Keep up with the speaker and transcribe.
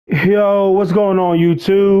Yo, what's going on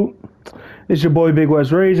YouTube? It's your boy Big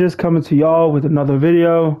West Rages coming to y'all with another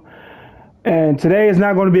video. And today is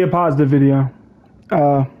not going to be a positive video.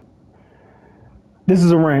 Uh, this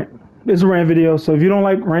is a rant. This is a rant video. So if you don't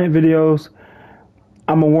like rant videos,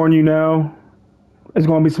 I'm going to warn you now. There's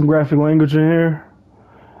going to be some graphic language in here.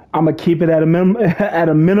 I'm going to keep it at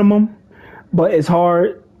a minimum, but it's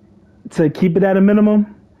hard to keep it at a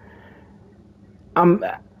minimum.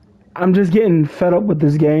 I'm just getting fed up with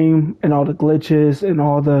this game and all the glitches and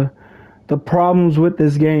all the problems with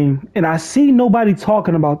this game. And I see nobody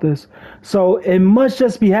talking about this. So it must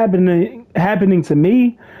just be happening to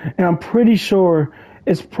me. And I'm pretty sure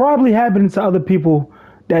it's probably happening to other people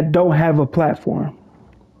that don't have a platform.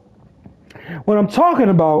 What I'm talking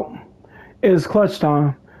about is clutch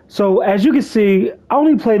time. So as you can see, I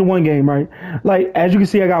only played one game, right? Like, as you can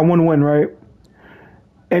see, I got one win, right?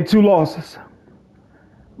 And 2 losses.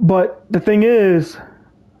 But the thing is,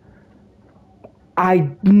 I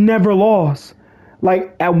never lost.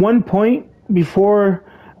 Like, at one point, before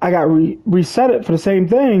I got resetted for the same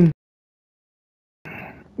thing,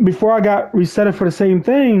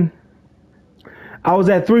 I was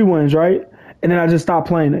at 3 wins, right? And then I just stopped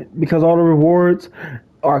playing it because all the rewards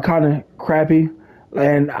are kind of crappy.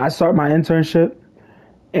 And I started my internship,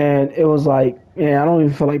 and it was like, yeah, I don't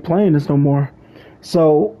even feel like playing this no more.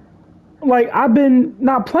 So, like, I've been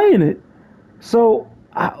not playing it. So,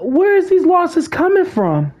 where is these losses coming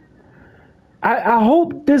from? I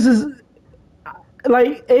hope this is,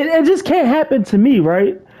 like, it just can't happen to me,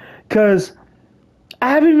 right? Because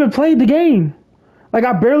I haven't even played the game. Like,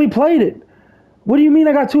 I barely played it. What do you mean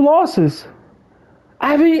I got 2 losses?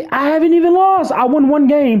 I haven't even lost. I won 1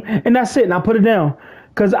 game, and that's it, and I put it down.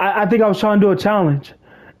 Because I think I was trying to do a challenge,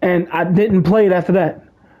 and I didn't play it after that.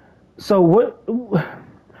 So, what...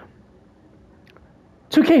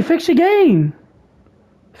 2K, fix your game.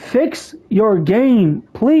 Fix your game,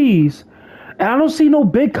 please. And I don't see no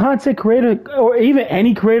big content creator or even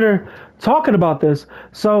any creator talking about this.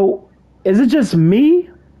 So, is it just me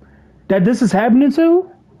that this is happening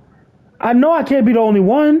to? I know I can't be the only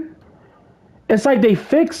one. It's like they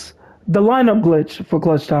fix the lineup glitch for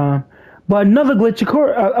clutch time, but another glitch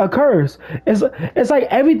occurs. It's like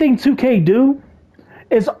everything 2K do,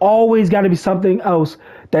 it's always got to be something else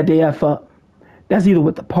that they F up. That's either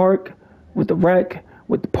with the park, with the rec,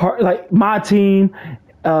 with the park, like Myteam.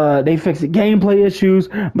 They fix the gameplay issues,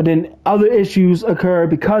 but then other issues occur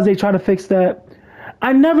because they try to fix that.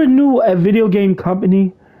 I never knew a video game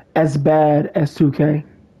company as bad as 2K.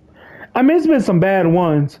 I mean, it's been some bad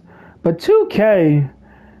ones, but 2K,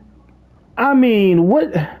 I mean,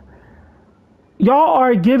 what? Y'all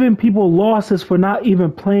are giving people losses for not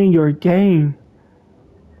even playing your game.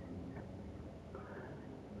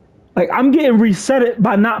 Like, I'm getting resetted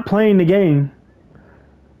by not playing the game.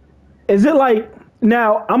 Is it like,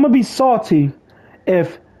 now, I'm going to be salty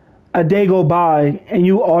if a day go by and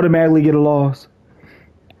you automatically get a loss.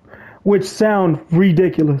 Which sound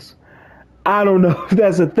ridiculous. I don't know if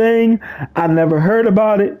that's a thing. I never heard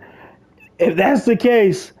about it. If that's the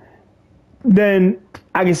case, then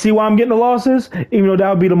I can see why I'm getting the losses. Even though that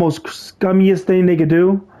would be the most scummiest thing they could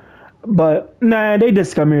do. But, nah, they did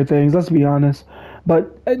scummier things, let's be honest.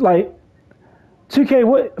 But, like, 2K,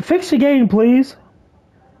 what? Fix your game, please.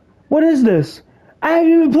 What is this? I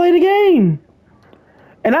haven't even played the game.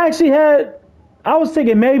 And I was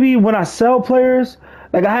thinking maybe when I sell players,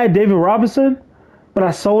 like I had David Robinson, but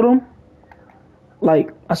I sold him.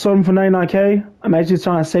 Like, I sold him for 99K. I'm actually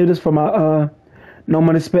trying to save this for my No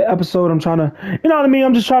Money Spit episode. I'm trying to, you know what I mean?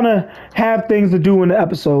 I'm just trying to have things to do in the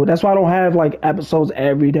episode. That's why I don't have, like, episodes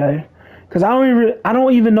every day. Because I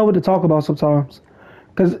don't even know what to talk about sometimes.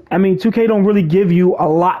 Because, I mean, 2K don't really give you a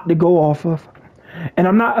lot to go off of. And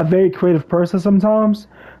I'm not a very creative person sometimes.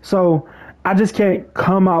 So, I just can't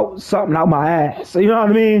come out something out my ass. You know what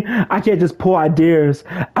I mean? I can't just pull ideas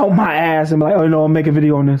out my ass and be like, oh, no, I'll make a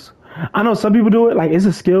video on this. I know some people do it. Like, it's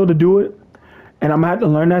a skill to do it. And I'm going to have to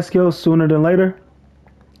learn that skill sooner rather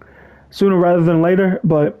than later.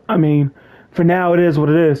 But, I mean, for now, it is what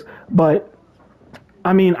it is. But,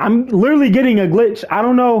 I mean, I'm literally getting a glitch. I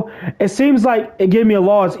don't know. It seems like it gave me a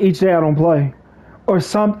loss each day I don't play. Or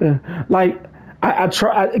something. Like, I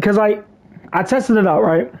try, because I tested it out,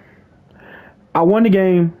 right? I won the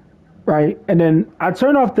game, right? And then I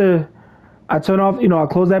closed the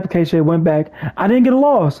application, went back. I didn't get a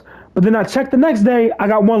loss. But then I checked the next day, I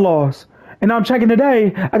got 1 loss. And now I'm checking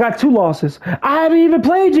today, I got 2 losses. I haven't even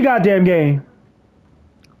played your goddamn game.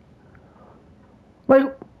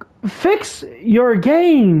 Like, fix your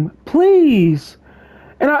game, please.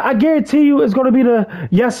 And I guarantee you it's going to be the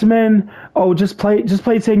yes men, oh, just play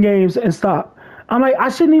 10 games and stop. I'm like, I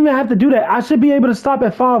shouldn't even have to do that. I should be able to stop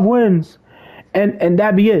at 5 wins, and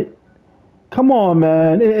that be it. Come on,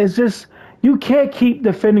 man. It's just you can't keep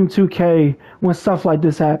defending 2K when stuff like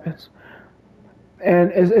this happens,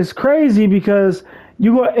 and it's crazy because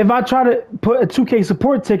if I try to put a 2K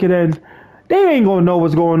support ticket in, they ain't gonna know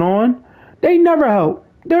what's going on. They never help.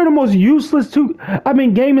 They're the most useless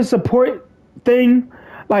gaming support thing.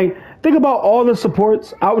 Like, think about all the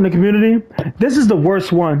supports out in the community. This is the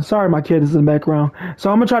worst one. Sorry, my kid is in the background. So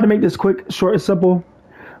I'm gonna try to make this quick, short, and simple.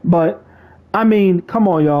 But I mean, come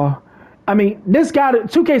on, y'all. I mean, this guy,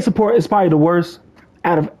 2K support is probably the worst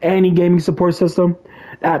out of any gaming support system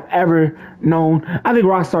that I've ever known. I think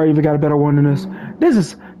Rockstar even got a better one than this. This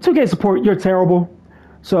is 2K support. You're terrible.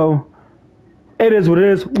 So it is what it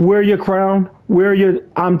is. Wear your crown. Wear your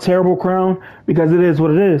I'm terrible crown, because it is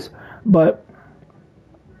what it is. But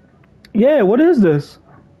yeah, what is this?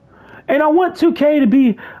 And I want 2K to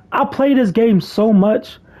be. I play this game so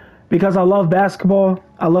much because I love basketball.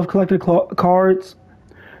 I love collecting cards.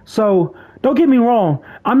 So don't get me wrong.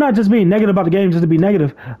 I'm not just being negative about the game just to be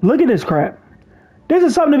negative. Look at this crap. This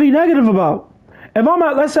is something to be negative about. If I'm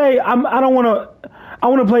at, let's say I want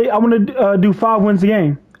to do 5 wins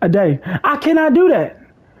a day. I cannot do that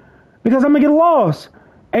because I'm gonna get a loss.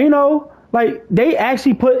 And like they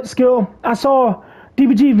actually put skill. I saw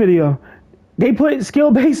DBG video. They put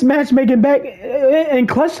skill-based matchmaking back in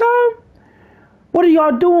clutch time. What are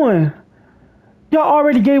y'all doing? Y'all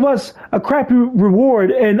already gave us a crappy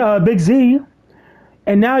reward in Big Z,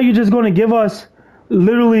 and now you're just going to give us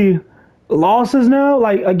literally losses now,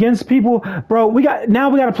 like against people, bro. We got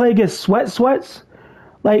to play against sweats.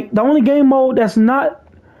 Like the only game mode that's not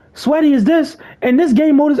sweaty is this, and this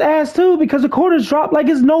game mode is ass too because the quarters drop like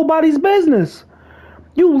it's nobody's business.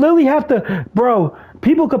 You literally have to, bro.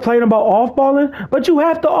 People complain about off-balling, but you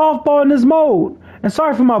have to off-ball in this mode. And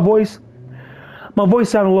sorry for my voice. My voice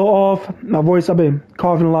sounded a little off. I've been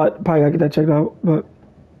coughing a lot. Probably gotta get that checked out. But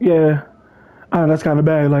yeah, I know that's kind of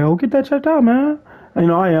bad. Like, oh, get that checked out, man.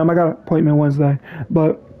 And, I am. I got an appointment Wednesday.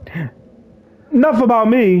 But enough about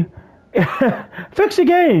me. Fix your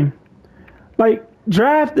game. Like,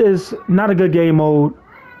 draft is not a good game mode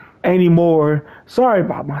anymore. Sorry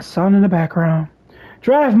about my son in the background.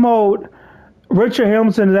 Draft mode, Richard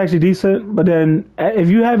Hamilton is actually decent, but then if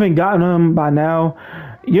you haven't gotten him by now,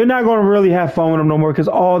 you're not going to really have fun with him no more because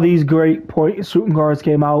all these great point shooting guards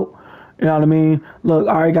came out. You know what I mean? Look,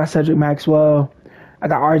 I already got Cedric Maxwell. I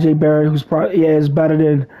got RJ Barrett, who's probably is better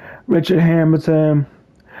than Richard Hamilton.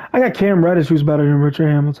 I got Cam Reddish, who's better than Richard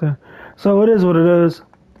Hamilton. So it is what it is.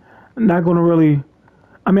 I'm not going to really.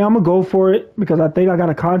 I'm going to go for it because I think I got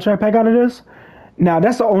a contract pack out of this. Now,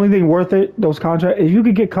 that's the only thing worth it, those contracts. If you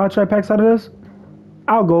could get contract packs out of this,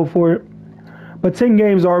 I'll go for it. But 10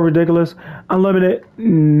 games are ridiculous. Unlimited,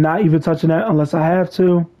 not even touching that unless I have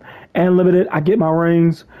to. And limited, I get my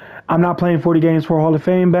rings. I'm not playing 40 games for a Hall of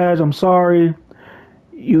Fame badge. I'm sorry.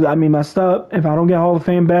 You got me messed up. If I don't get Hall of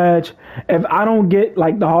Fame badge, if I don't get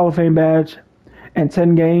like the Hall of Fame badge in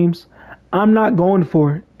 10 games, I'm not going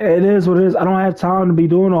for it. It is what it is. I don't have time to be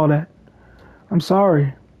doing all that. I'm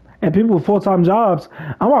sorry. And people with full-time jobs,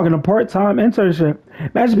 I'm working a part-time internship.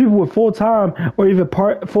 Imagine people with full-time or even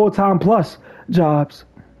full-time plus jobs.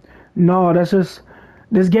 No,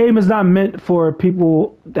 this game is not meant for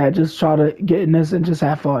people that just try to get in this and just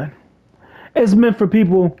have fun. It's meant for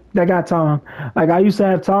people that got time. Like, I used to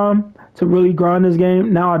have time to really grind this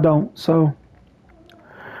game. Now I don't. So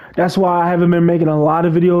that's why I haven't been making a lot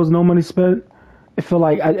of videos, no money spent. I feel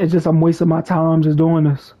like I'm wasting my time just doing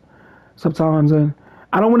this sometimes. And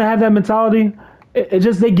I don't want to have that mentality.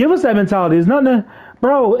 They give us that mentality. It's nothing,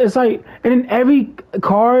 bro. It's like, and in every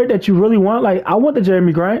card that you really want, like, I want the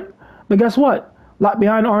Jeremy Grant, but guess what? Locked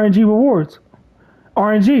behind RNG rewards.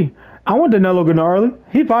 RNG. I want Danilo Gallinari.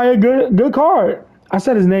 He probably a good card. I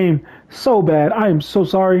said his name so bad. I am so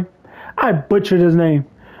sorry. I butchered his name.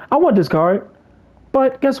 I want this card,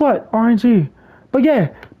 but guess what? RNG. But yeah,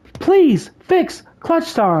 please fix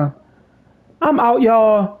clutch time. I'm out,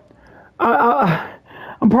 y'all.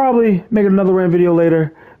 I'm probably making another rant video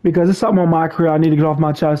later because it's something on my career I need to get off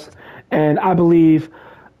my chest. And I believe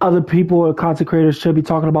other people or content creators should be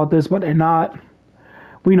talking about this, but they're not.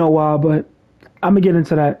 We know why, but I'm going to get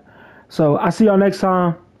into that. So I see y'all next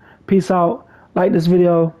time. Peace out. Like this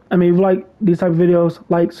video. I mean, if you like these type of videos,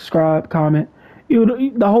 like, subscribe, comment.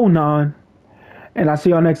 The whole nine. And I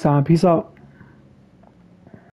see y'all next time. Peace out.